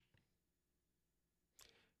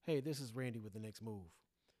Hey, this is Randy with The Next Move.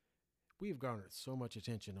 We have garnered so much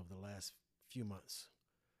attention over the last few months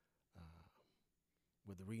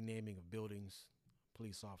with the renaming of buildings,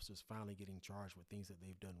 police officers finally getting charged with things that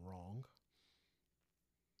they've done wrong.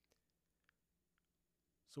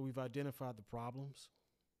 So we've identified the problems,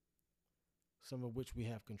 some of which we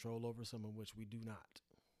have control over, some of which we do not.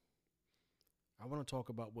 I want to talk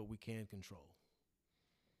about what we can control.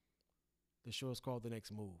 The show is called The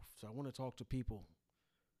Next Move. So I want to talk to people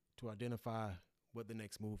to identify what the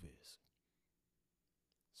next move is.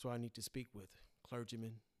 So I need to speak with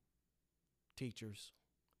clergymen, teachers,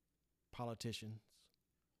 politicians,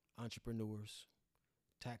 entrepreneurs,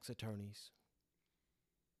 tax attorneys,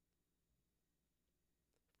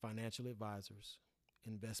 financial advisors,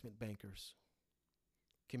 investment bankers,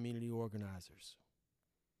 community organizers.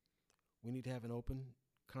 We need to have an open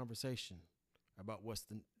conversation about what's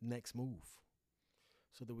the next move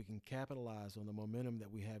so that we can capitalize on the momentum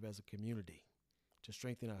that we have as a community to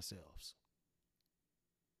strengthen ourselves.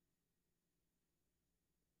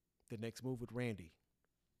 The Next Move with Randy.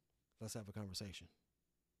 Let's have a conversation.